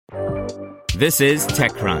This is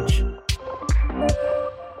TechCrunch.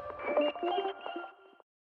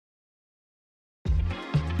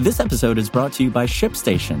 This episode is brought to you by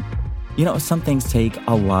ShipStation. You know, some things take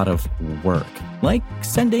a lot of work, like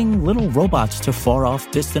sending little robots to far-off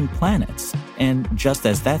distant planets. And just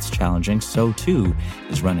as that's challenging, so too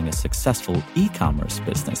is running a successful e-commerce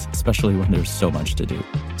business, especially when there's so much to do.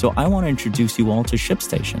 So I want to introduce you all to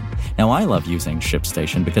ShipStation. Now, I love using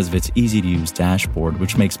ShipStation because of its easy-to-use dashboard,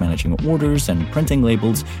 which makes managing orders and printing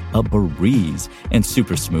labels a breeze and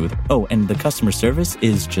super smooth. Oh, and the customer service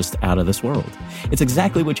is just out of this world. It's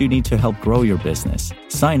exactly what you need to help grow your business.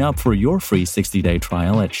 Sign up for your free 60-day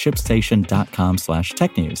trial at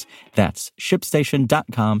shipstation.com/technews. That's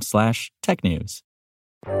shipstation.com/technews.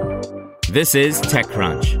 This is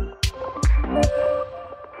TechCrunch.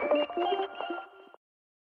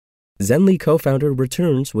 Zenly co-founder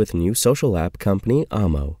returns with new social app company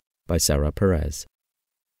Amo by Sarah Perez.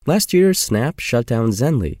 Last year, Snap shut down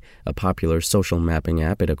Zenly, a popular social mapping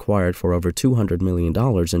app it acquired for over $200 million in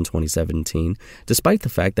 2017, despite the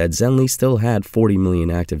fact that Zenly still had 40 million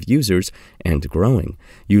active users and growing.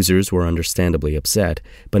 Users were understandably upset,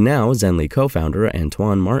 but now Zenly co-founder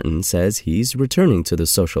Antoine Martin says he's returning to the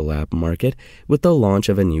social app market with the launch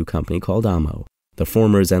of a new company called Amo. The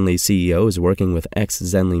former Zenly CEO is working with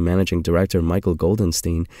ex-Zenly managing director Michael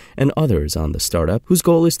Goldenstein and others on the startup, whose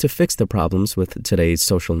goal is to fix the problems with today's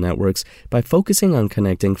social networks by focusing on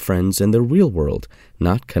connecting friends in the real world,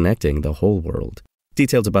 not connecting the whole world.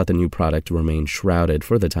 Details about the new product remain shrouded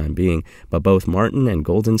for the time being, but both Martin and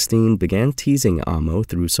Goldenstein began teasing Amo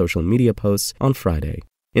through social media posts on Friday.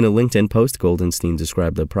 In a LinkedIn post, Goldenstein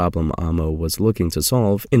described the problem Amo was looking to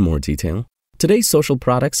solve in more detail. Today's social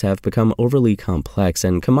products have become overly complex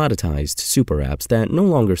and commoditized super apps that no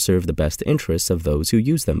longer serve the best interests of those who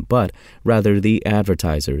use them, but rather the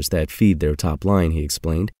advertisers that feed their top line, he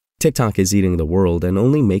explained. TikTok is eating the world and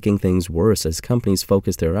only making things worse as companies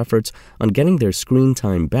focus their efforts on getting their screen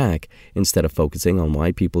time back instead of focusing on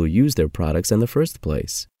why people use their products in the first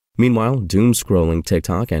place. Meanwhile, doom-scrolling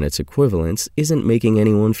TikTok and its equivalents isn't making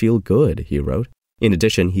anyone feel good, he wrote. In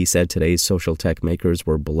addition, he said today's social tech makers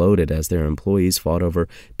were bloated as their employees fought over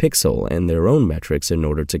pixel and their own metrics in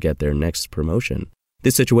order to get their next promotion.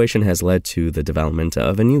 This situation has led to the development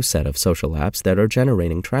of a new set of social apps that are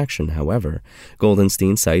generating traction, however.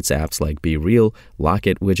 Goldenstein cites apps like Be Real,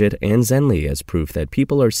 Locket Widget, and Zenly as proof that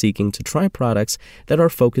people are seeking to try products that are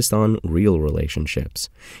focused on real relationships.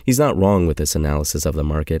 He's not wrong with this analysis of the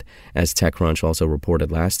market. As TechCrunch also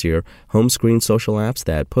reported last year, home screen social apps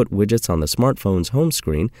that put widgets on the smartphone's home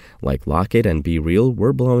screen, like Locket and Be Real,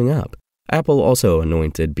 were blowing up. Apple also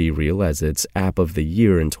anointed Be Real as its App of the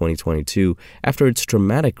Year in 2022 after its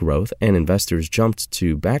dramatic growth, and investors jumped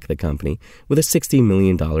to back the company with a $60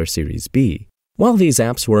 million Series B. While these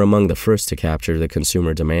apps were among the first to capture the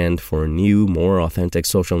consumer demand for new, more authentic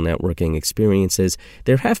social networking experiences,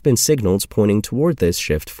 there have been signals pointing toward this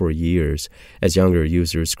shift for years. As younger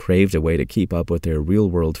users craved a way to keep up with their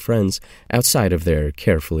real-world friends outside of their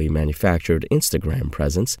carefully manufactured Instagram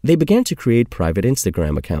presence, they began to create private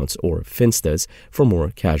Instagram accounts, or Finstas, for more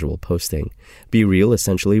casual posting. Be Real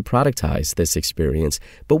essentially productized this experience,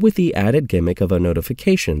 but with the added gimmick of a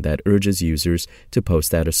notification that urges users to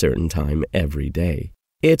post at a certain time every day.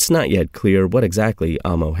 It's not yet clear what exactly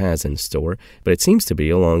Amo has in store, but it seems to be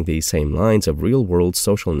along the same lines of real-world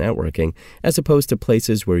social networking as opposed to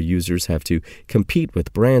places where users have to compete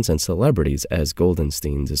with brands and celebrities, as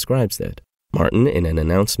Goldenstein describes it. Martin, in an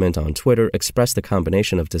announcement on Twitter, expressed a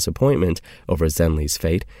combination of disappointment over Zenly's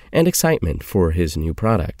fate and excitement for his new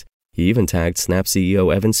product. He even tagged Snap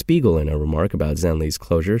CEO Evan Spiegel in a remark about Zenly's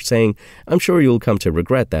closure, saying, "I'm sure you'll come to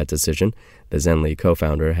regret that decision." The Zenly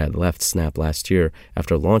co-founder had left Snap last year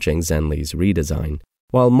after launching Zenly's redesign.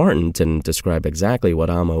 While Martin didn't describe exactly what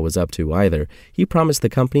Amo was up to either, he promised the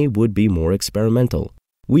company would be more experimental.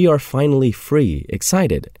 "We are finally free,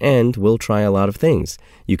 excited, and we'll try a lot of things.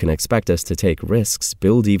 You can expect us to take risks,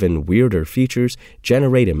 build even weirder features,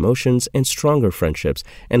 generate emotions and stronger friendships,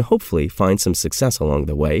 and hopefully find some success along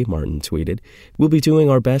the way," Martin tweeted. "We'll be doing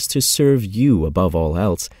our best to serve you above all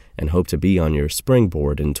else and hope to be on your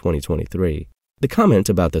springboard in 2023. The comment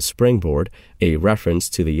about the springboard, a reference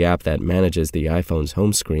to the app that manages the iPhone's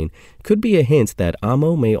home screen, could be a hint that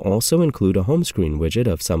Amo may also include a home screen widget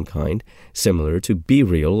of some kind, similar to Be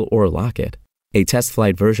Real or Locket. A test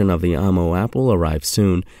flight version of the Amo app will arrive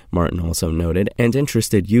soon, Martin also noted, and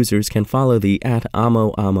interested users can follow the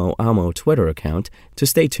 @AmoAmoAmo Twitter account to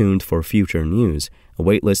stay tuned for future news. A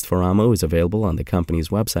waitlist for Amo is available on the company's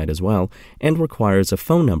website as well and requires a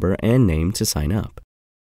phone number and name to sign up.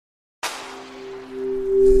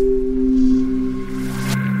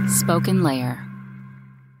 spoken layer.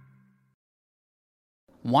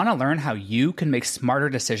 Want to learn how you can make smarter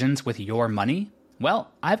decisions with your money?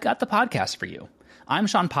 Well, I've got the podcast for you. I'm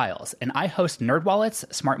Sean Piles, and I host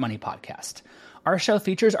NerdWallet's Smart Money Podcast. Our show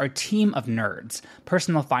features our team of nerds,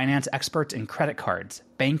 personal finance experts in credit cards,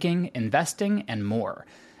 banking, investing, and more.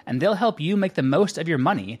 And they'll help you make the most of your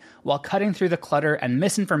money while cutting through the clutter and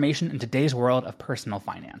misinformation in today's world of personal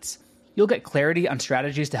finance. You'll get clarity on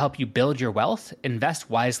strategies to help you build your wealth, invest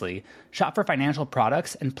wisely, shop for financial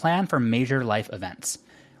products, and plan for major life events.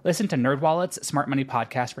 Listen to NerdWallet's Smart Money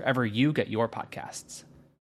Podcast wherever you get your podcasts.